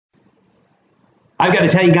I've got to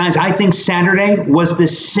tell you guys, I think Saturday was the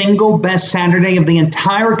single best Saturday of the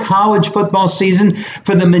entire college football season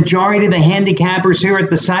for the majority of the handicappers here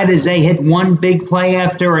at the site as they hit one big play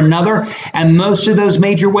after another. And most of those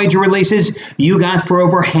major wager releases you got for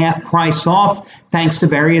over half price off, thanks to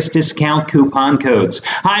various discount coupon codes.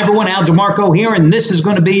 Hi, everyone. Al DeMarco here, and this is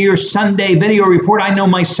going to be your Sunday video report. I know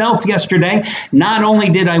myself yesterday, not only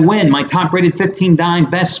did I win my top-rated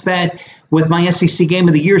 15-dime best bet with my SEC Game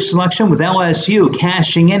of the Year selection with LSU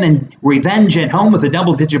cashing in and revenge at home with a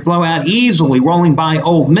double-digit blowout, easily rolling by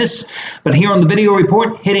Ole Miss. But here on the video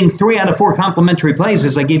report, hitting 3 out of 4 complimentary plays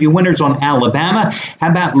as I gave you winners on Alabama. How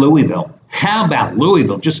about Louisville? How about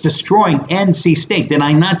Louisville just destroying NC State? Did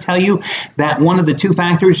I not tell you that one of the two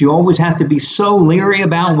factors you always have to be so leery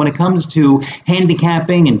about when it comes to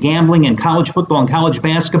handicapping and gambling in college football and college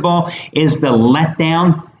basketball is the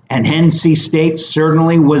letdown? And NC State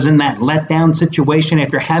certainly was in that letdown situation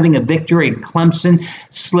after having a victory. Clemson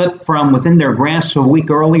slipped from within their grasp a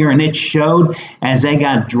week earlier, and it showed as they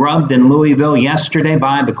got drubbed in Louisville yesterday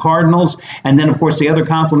by the Cardinals. And then, of course, the other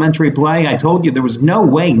complimentary play, I told you there was no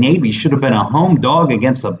way Navy should have been a home dog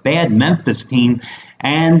against a bad Memphis team.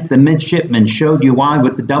 And the midshipmen showed you why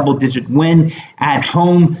with the double-digit win at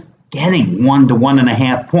home, getting 1 to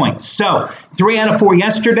 1.5 points. So 3 out of 4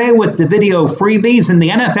 yesterday with the video freebies. In the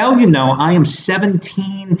NFL, you know, I am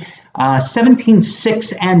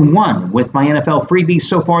 17-6-1 with my NFL freebies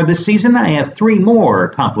so far this season. I have 3 more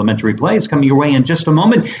complimentary plays coming your way in just a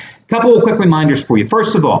moment. A couple of quick reminders for you.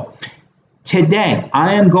 First of all, today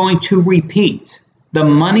I am going to repeat the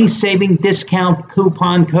money-saving discount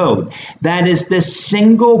coupon code. That is the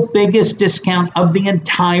single biggest discount of the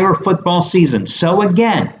entire football season. So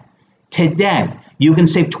again, today, you can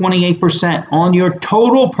save 28% on your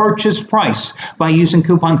total purchase price by using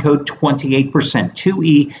coupon code 28%,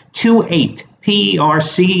 2E28,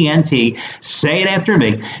 P-E-R-C-E-N-T. Say it after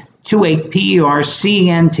me, 28,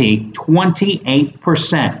 P-E-R-C-E-N-T,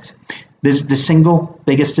 28%. This is the single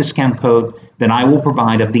biggest discount code that I will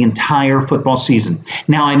provide of the entire football season.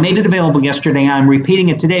 Now, I made it available yesterday. I'm repeating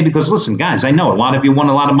it today because, listen, guys, I know a lot of you won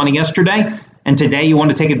a lot of money yesterday. And today you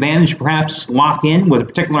want to take advantage, perhaps lock in with a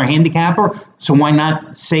particular handicapper. So why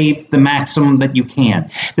not save the maximum that you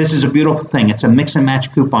can? This is a beautiful thing. It's a mix and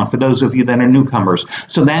match coupon for those of you that are newcomers.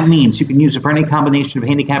 So that means you can use it for any combination of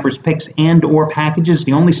handicappers, picks, and or packages.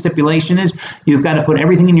 The only stipulation is you've got to put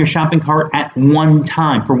everything in your shopping cart at one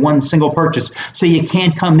time for one single purchase. So you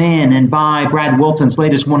can't come in and buy Brad Wilton's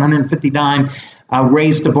latest 150-dime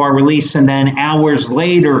raise the bar release, and then hours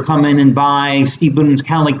later come in and buy Steve Boonen's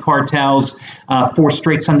Cali Cartel's 4th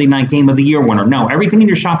straight Sunday night Game of the Year winner. No, everything in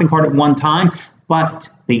your shopping cart at one time. But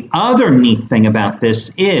the other neat thing about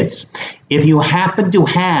this is if you happen to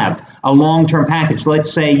have a long-term package,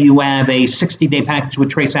 let's say you have a 60-day package with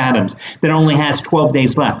Trace Adams that only has 12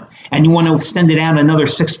 days left, and you want to extend it out another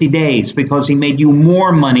 60 days because he made you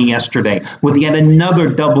more money yesterday with yet another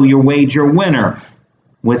double your wager winner,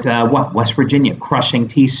 with West Virginia crushing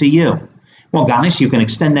TCU. Well, guys, you can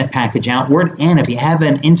extend that package outward, and if you have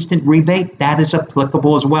an instant rebate, that is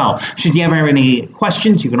applicable as well. Should you ever have any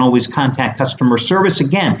questions, you can always contact customer service.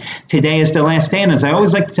 Again, today is the last day, and as I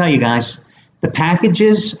always like to tell you guys, the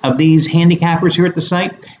packages of these handicappers here at the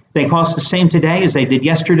site, they cost the same today as they did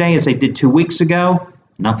yesterday, as they did 2 weeks ago.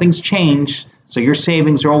 Nothing's changed. So your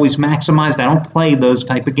savings are always maximized. I don't play those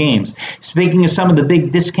type of games. Speaking of some of the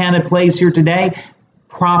big discounted plays here today,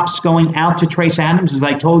 props going out to Trace Adams. As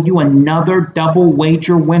I told you, another double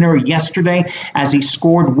wager winner yesterday as he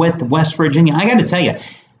scored with West Virginia. I got to tell you,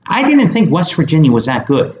 I didn't think West Virginia was that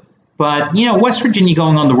good. But, you know, West Virginia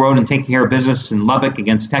going on the road and taking care of business in Lubbock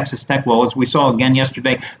against Texas Tech, well, as we saw again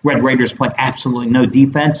yesterday, Red Raiders play absolutely no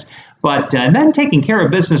defense. But then taking care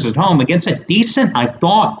of business at home against a decent, I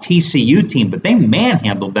thought, TCU team, but they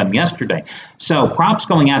manhandled them yesterday. So props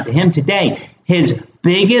going out to him today. His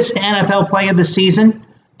biggest NFL play of the season,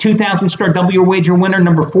 2,000 star double your wager winner,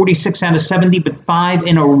 number 46 out of 70, but 5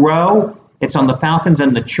 in a row. It's on the Falcons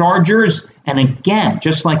and the Chargers. And again,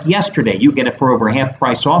 just like yesterday, you get it for over half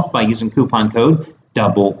price off by using coupon code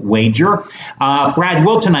double wager. Brad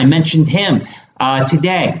Wilton, I mentioned him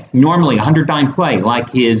today. Normally a 100-dime play like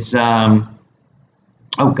his like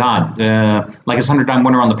his 100-dime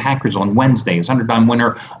winner on the Packers on Wednesday, his 100-dime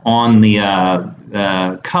winner on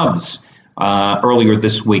the Cubs earlier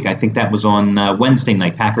this week. I think that was on Wednesday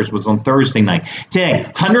night. Packers was on Thursday night.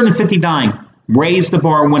 Today, 150-dime raise the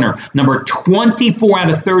bar winner, number 24 out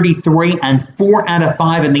of 33 and 4 out of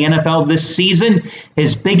 5 in the NFL this season.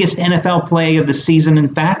 His biggest NFL play of the season, in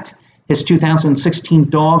fact, his 2016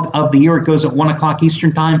 Dog of the Year. It goes at 1 o'clock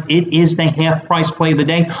Eastern Time. It is the half-price play of the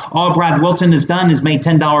day. All Brad Wilton has done is made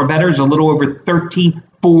 $10 bettors, a little over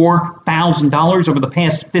 $34,000 over the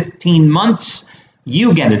past 15 months.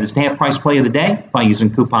 You get it as the half-price play of the day by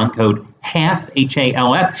using coupon code HALF,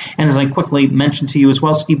 H-A-L-F. And as I quickly mentioned to you as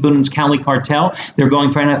well, Steve Boonen's Cali Cartel, they're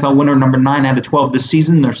going for NFL winner number 9 out of 12 this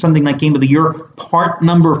season. Their Sunday night game of the year, part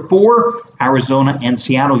number 4, Arizona and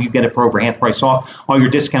Seattle. You get it for over half price off. All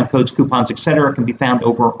your discount codes, coupons, etc. can be found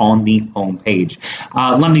over on the homepage.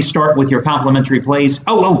 Let me start with your complimentary plays.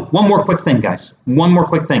 One more quick thing, guys. One more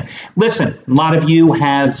quick thing. Listen, a lot of you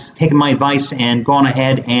have taken my advice and gone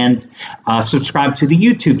ahead and subscribed to the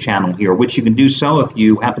YouTube channel here, which you can do so if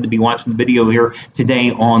you happen to be watching the video here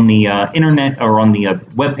today on the internet or on the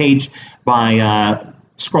webpage by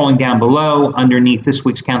scrolling down below underneath this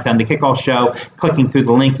week's Countdown to Kickoff show, clicking through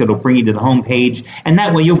the link. It'll bring you to the homepage, and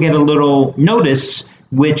that way you'll get a little notice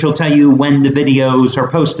which will tell you when the videos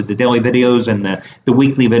are posted, the daily videos and the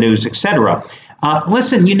weekly videos, etc.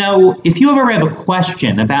 Listen, if you ever have a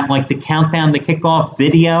question about like the Countdown to Kickoff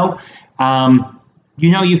video,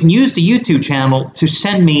 you can use the YouTube channel to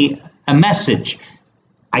send me a message.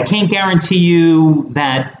 I can't guarantee you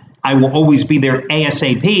that I will always be there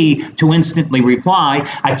ASAP to instantly reply.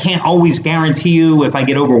 I can't always guarantee you if I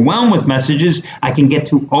get overwhelmed with messages, I can get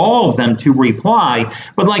to all of them to reply.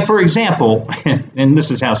 But like, for example, and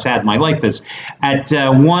this is how sad my life is, at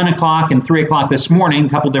 1 o'clock and 3 o'clock this morning, a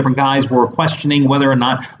couple different guys were questioning whether or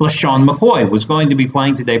not LaShawn McCoy was going to be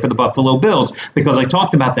playing today for the Buffalo Bills, because I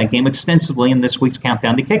talked about that game extensively in this week's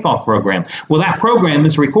Countdown to Kickoff program. Well, that program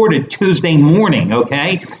is recorded Tuesday morning,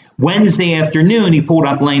 okay? Wednesday afternoon, he pulled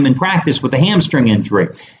up lame in practice with a hamstring injury.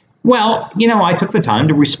 Well, I took the time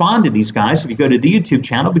to respond to these guys, if you go to the YouTube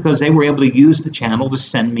channel, because they were able to use the channel to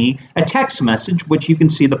send me a text message, which you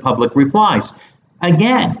can see the public replies.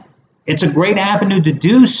 Again, it's a great avenue to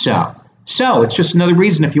do so. So it's just another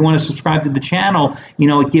reason, if you want to subscribe to the channel,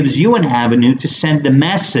 it gives you an avenue to send a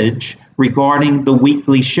message regarding the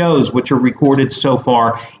weekly shows, which are recorded so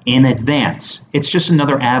far in advance. It's just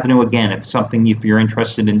another avenue, again, if you're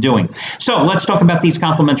interested in doing. So let's talk about these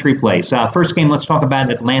complimentary plays. First game, let's talk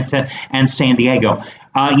about Atlanta and San Diego.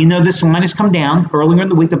 This line has come down. Earlier in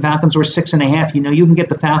the week, the Falcons were 6.5. You can get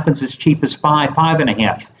the Falcons as cheap as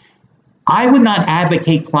 5.5. I would not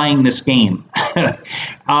advocate playing this game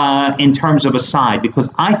in terms of a side, because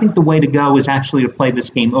I think the way to go is actually to play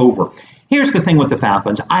this game over. Here's the thing with the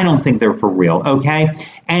Falcons. I don't think they're for real, okay?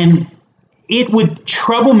 And it would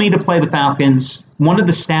trouble me to play the Falcons. One of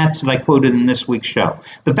the stats that I quoted in this week's show,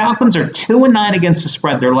 the Falcons are 2-9 against the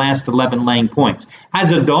spread, their last 11 laying points.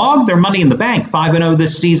 As a dog, they're money in the bank, 5-0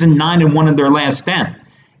 this season, 9-1 in their last 10.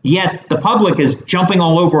 Yet the public is jumping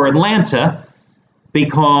all over Atlanta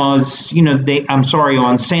because,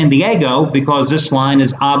 on San Diego, because this line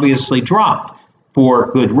is obviously dropped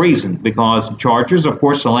for good reason. Because the Chargers, of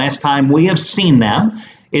course, the last time we have seen them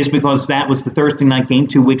is because that was the Thursday night game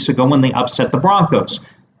 2 weeks ago when they upset the Broncos.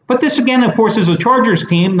 But this, again, of course, is a Chargers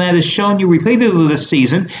team that has shown you repeatedly this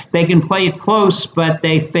season they can play it close, but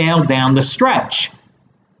they fail down the stretch.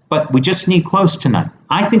 But we just need close tonight.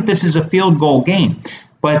 I think this is a field goal game.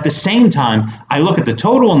 But at the same time, I look at the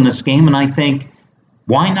total in this game and I think,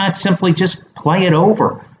 why not simply just play it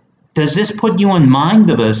over? Does this put you in mind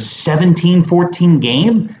of a 17-14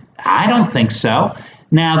 game? I don't think so.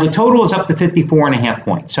 Now, the total is up to 54.5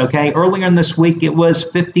 points, okay? Earlier in this week, it was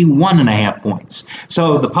 51.5 points.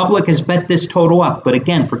 So the public has bet this total up, but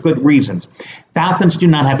again, for good reasons. Falcons do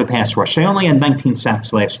not have a pass rush. They only had 19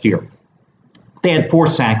 sacks last year. They had 4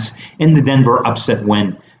 sacks in the Denver upset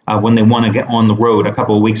win when they won on the road a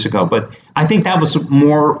couple of weeks ago. But I think that was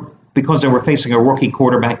more because they were facing a rookie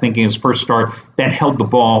quarterback making his first start that held the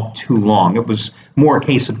ball too long. It was more a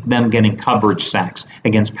case of them getting coverage sacks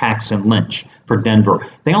against Paxton Lynch for Denver.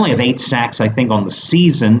 They only have 8 sacks, I think, on the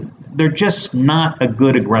season. They're just not a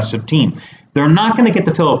good aggressive team. They're not going to get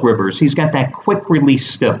to Phillip Rivers. He's got that quick release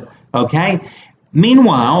still, okay?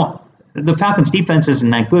 Meanwhile, the Falcons' defense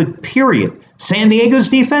isn't that good, period. San Diego's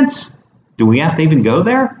defense, do we have to even go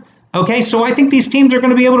there? Okay, so I think these teams are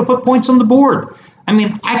going to be able to put points on the board. I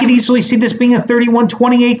mean, I could easily see this being a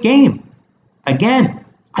 31-28 game. Again,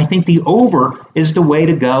 I think the over is the way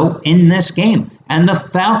to go in this game. And the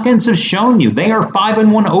Falcons have shown you they are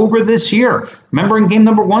 5-1 over this year. Remember in game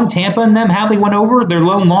number 1, Tampa and them, how they went over their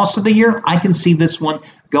lone loss of the year? I can see this one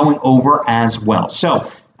going over as well. So,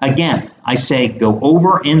 again, I say go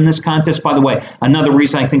over in this contest. By the way, another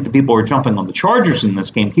reason I think the people are jumping on the Chargers in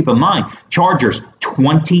this game, keep in mind, Chargers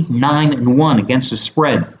 29-1 against the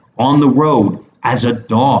spread on the road as a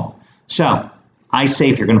dog. So I say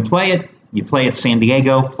if you're going to play it, you play at San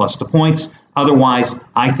Diego plus the points. Otherwise,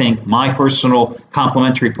 I think my personal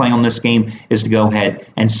complimentary play on this game is to go ahead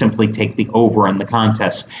and simply take the over in the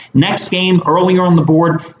contest. Next game, earlier on the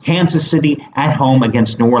board, Kansas City at home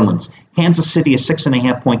against New Orleans. Kansas City, a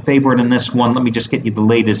 6.5-point favorite in this one. Let me just get you the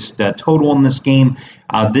latest total in this game.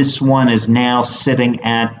 This one is now sitting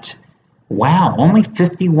at, wow, only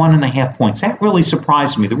 51.5 points. That really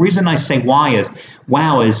surprised me. The reason I say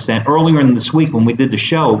wow is that earlier in this week when we did the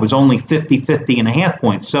show, it was only 50.5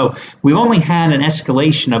 points. So we've only had an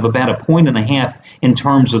escalation of about 1.5 points in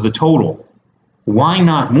terms of the total. Why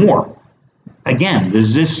not more? Again,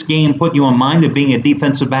 does this game put you in mind of being a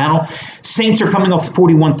defensive battle? Saints are coming off a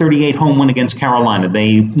 41-38 home win against Carolina.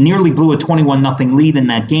 They nearly blew a 21-0 lead in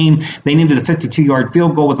that game. They needed a 52-yard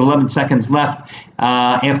field goal with 11 seconds left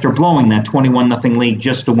after blowing that 21-0 lead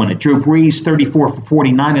just to win it. Drew Brees, 34 for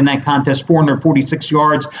 49 in that contest, 446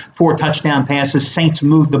 yards, 4 touchdown passes. Saints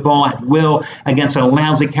moved the ball at will against a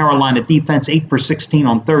lousy Carolina defense, 8 for 16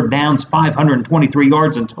 on third downs, 523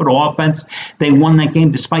 yards in total offense. They won that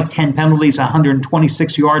game despite 10 penalties,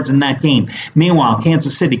 126 yards in that game. Meanwhile,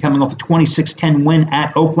 Kansas City coming off a 26-10 win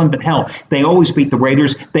at Oakland, but hell, they always beat the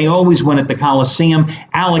Raiders. They always win at the Coliseum.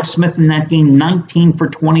 Alex Smith in that game, 19 for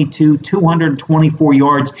 22, 224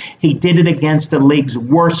 yards. He did it against the league's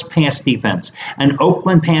worst pass defense. An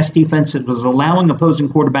Oakland pass defense that was allowing opposing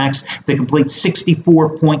quarterbacks to complete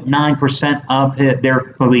 64.9% of their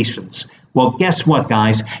completions. Well, guess what,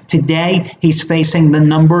 guys? Today, he's facing the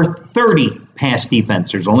number 30 pass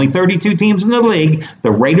defense. There's only 32 teams in the league.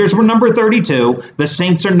 The Raiders were number 32. The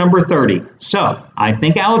Saints are number 30. So I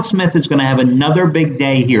think Alex Smith is going to have another big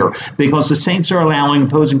day here because the Saints are allowing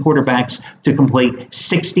opposing quarterbacks to complete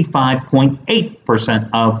 65.8%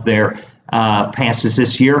 of their passes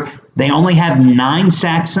this year. They only have 9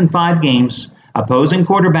 sacks in 5 games. Opposing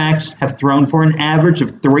quarterbacks have thrown for an average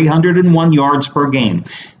of 301 yards per game.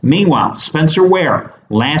 Meanwhile, Spencer Ware,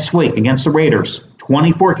 last week against the Raiders,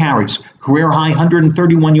 24 carries, career-high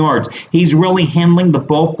 131 yards. He's really handling the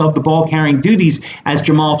bulk of the ball-carrying duties as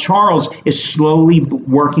Jamal Charles is slowly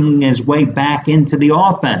working his way back into the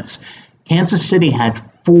offense. Kansas City had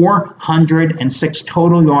 406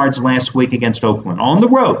 total yards last week against Oakland on the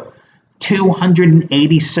road.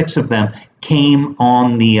 286 of them came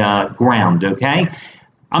on the ground, okay?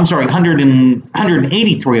 I'm sorry,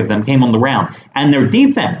 183 of them came on the ground. And their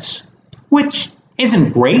defense, which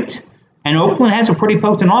isn't great, and Oakland has a pretty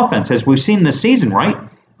potent offense, as we've seen this season, right?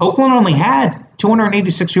 Oakland only had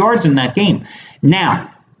 286 yards in that game.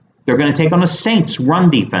 Now, they're going to take on a Saints run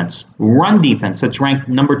defense that's ranked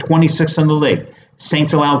number 26 in the league.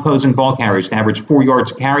 Saints allow opposing ball carriers to average 4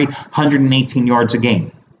 yards a carry, 118 yards a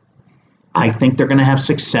game. I think they're going to have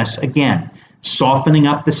success again, softening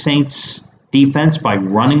up the Saints defense by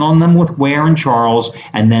running on them with Ware and Charles,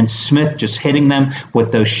 and then Smith just hitting them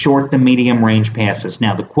with those short to medium range passes.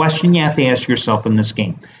 Now, the question you have to ask yourself in this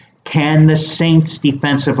game, can the Saints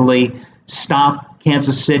defensively stop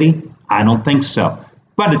Kansas City? I don't think so.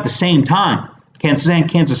 But at the same time,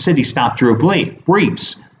 Kansas City stopped Drew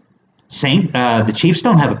Brees. The Chiefs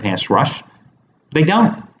don't have a pass rush. They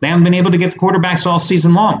don't. They haven't been able to get the quarterbacks all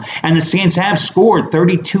season long. And the Saints have scored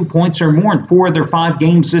 32 points or more in 4 of their 5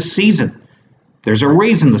 games this season. There's a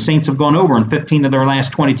reason the Saints have gone over in 15 of their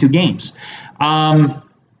last 22 games. I'd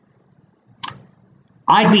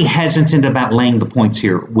be hesitant about laying the points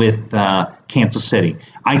here with Kansas City.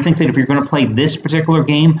 I think that if you're going to play this particular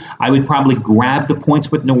game, I would probably grab the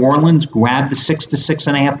points with New Orleans, grab the 6 to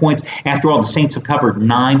 6.5 points. After all, the Saints have covered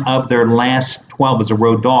 9 of their last 12 as a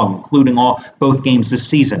road dog, including both games this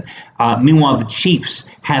season. Meanwhile, the Chiefs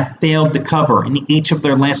have failed to cover in each of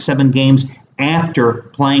their last 7 games after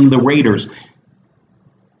playing the Raiders.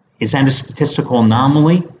 Is that a statistical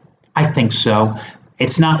anomaly? I think so.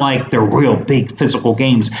 It's not like they're real big physical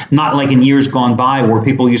games, not like in years gone by where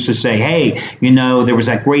people used to say, hey, there was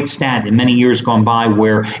that great stat in many years gone by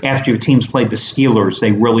where after your teams played the Steelers,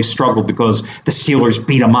 they really struggled because the Steelers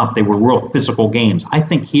beat them up. They were real physical games. I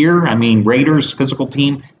think here, Raiders, physical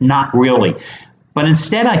team, not really. But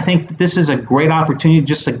instead, I think that this is a great opportunity,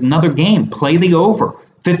 just another game, play the over.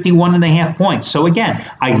 51.5 points. So again,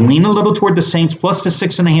 I lean a little toward the Saints plus the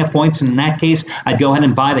 6.5 points. And in that case, I'd go ahead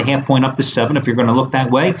and buy the half point up to 7 if you're going to look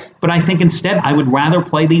that way. But I think instead, I would rather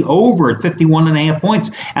play the over at 51.5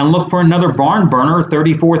 points and look for another barn burner,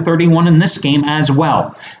 34-31 in this game as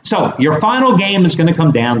well. So your final game is going to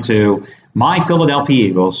come down to my Philadelphia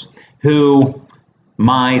Eagles, who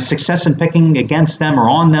my success in picking against them or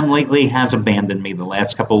on them lately has abandoned me the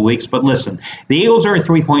last couple of weeks. But listen, the Eagles are a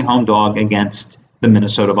 3-point home dog against the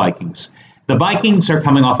Minnesota Vikings. The Vikings are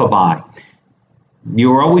coming off a bye.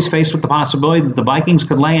 you were always faced with the possibility that the Vikings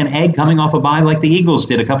could lay an egg coming off a bye like the Eagles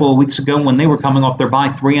did a couple of weeks ago when they were coming off their bye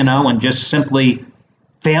 3-0 and just simply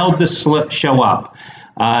failed to show up.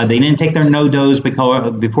 They didn't take their no-dos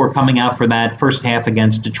before coming out for that first half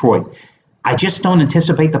against Detroit. I just don't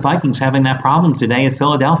anticipate the Vikings having that problem today at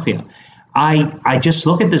Philadelphia. I just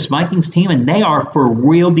look at this Vikings team, and they are for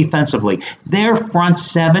real defensively. Their front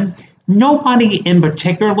seven, nobody in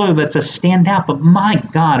particular that's a standout, but my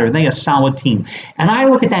God, are they a solid team. And I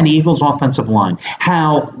look at that Eagles offensive line,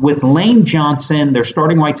 how with Lane Johnson, their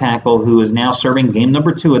starting right tackle, who is now serving game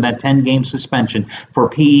number 2 of that 10-game suspension for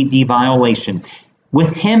PED violation,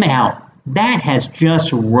 with him out, that has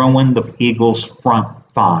just ruined the Eagles' front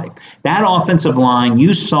 5. That offensive line,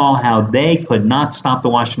 you saw how they could not stop the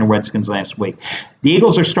Washington Redskins last week. The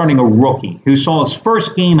Eagles are starting a rookie who saw his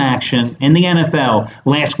first game action in the NFL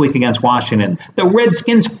last week against Washington. The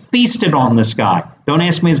Redskins feasted on this guy. Don't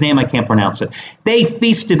ask me his name, I can't pronounce it. They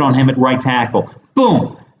feasted on him at right tackle.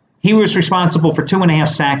 Boom. He was responsible for 2.5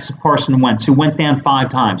 sacks of Carson Wentz, who went down 5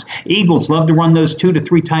 times. Eagles love to run those 2 to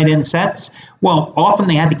 3 tight end sets. Well, often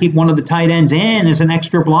they had to keep one of the tight ends in as an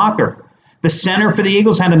extra blocker. The center for the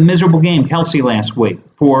Eagles had a miserable game, Kelsey, last week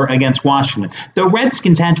against Washington. The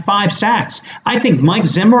Redskins had 5 sacks. I think Mike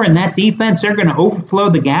Zimmer and that defense, they're going to overflow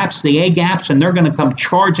the gaps, the A-gaps, and they're going to come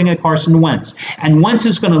charging at Carson Wentz. And Wentz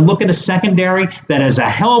is going to look at a secondary that is a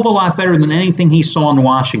hell of a lot better than anything he saw in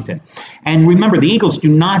Washington. And remember, the Eagles do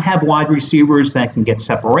not have wide receivers that can get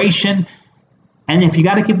separation. And if you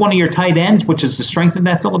got to keep one of your tight ends, which is the strength of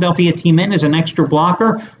that Philadelphia team in, as an extra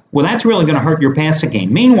blocker, well, that's really going to hurt your passing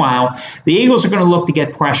game. Meanwhile, the Eagles are going to look to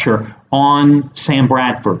get pressure on Sam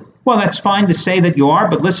Bradford. Well, that's fine to say that you are,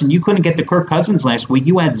 but listen, you couldn't get to Kirk Cousins last week.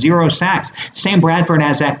 You had 0 sacks. Sam Bradford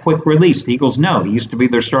has that quick release. The Eagles know. He used to be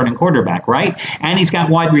their starting quarterback, right? And he's got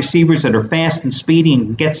wide receivers that are fast and speedy and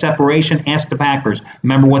can get separation. Ask the Packers.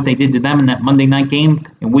 Remember what they did to them in that Monday night game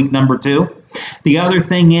in week number 2? The other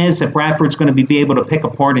thing is that Bradford's going to be able to pick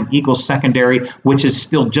apart an Eagles secondary, which is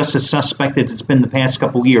still just as suspect as it's been the past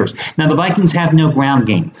couple years. Now, the Vikings have no ground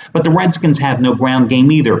game, but the Redskins have no ground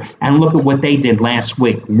game either. And look at what they did last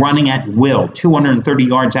week, running at will, 230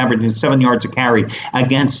 yards, averaging 7 yards a carry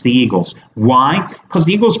against the Eagles. Why? Because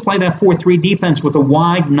the Eagles play that 4-3 defense with a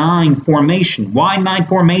wide 9 formation. Wide 9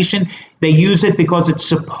 formation, they use it because it's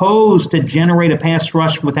supposed to generate a pass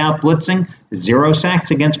rush without blitzing. 0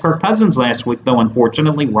 sacks against Kirk Cousins last week, though,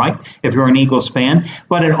 unfortunately, right, if you're an Eagles fan.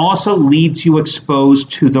 But it also leaves you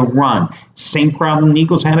exposed to the run. Same problem the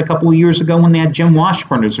Eagles had a couple of years ago when they had Jim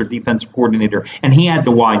Washburn as their defensive coordinator, and he had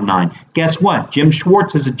the wide 9. Guess what? Jim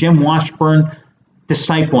Schwartz is a Jim Washburn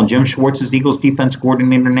disciple, and Jim Schwartz is the Eagles defense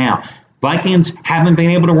coordinator now. Vikings haven't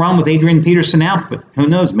been able to run with Adrian Peterson out, but who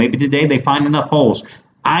knows? Maybe today they find enough holes.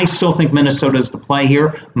 I still think Minnesota is the play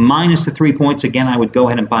here. Minus the 3 points. Again, I would go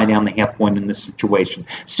ahead and buy down the half point in this situation.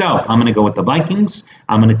 So I'm going to go with the Vikings.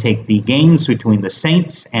 I'm going to take the games between the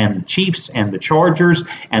Saints and the Chiefs and the Chargers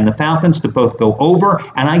and the Falcons to both go over.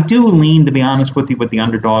 And I do lean, to be honest with you, with the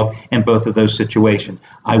underdog in both of those situations.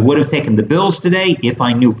 I would have taken the Bills today if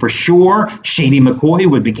I knew for sure Shady McCoy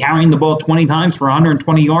would be carrying the ball 20 times for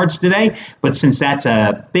 120 yards today. But since that's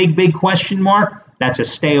a big, big question mark, that's a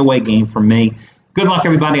stay away game for me. Good luck,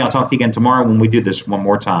 everybody. I'll talk to you again tomorrow when we do this one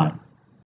more time.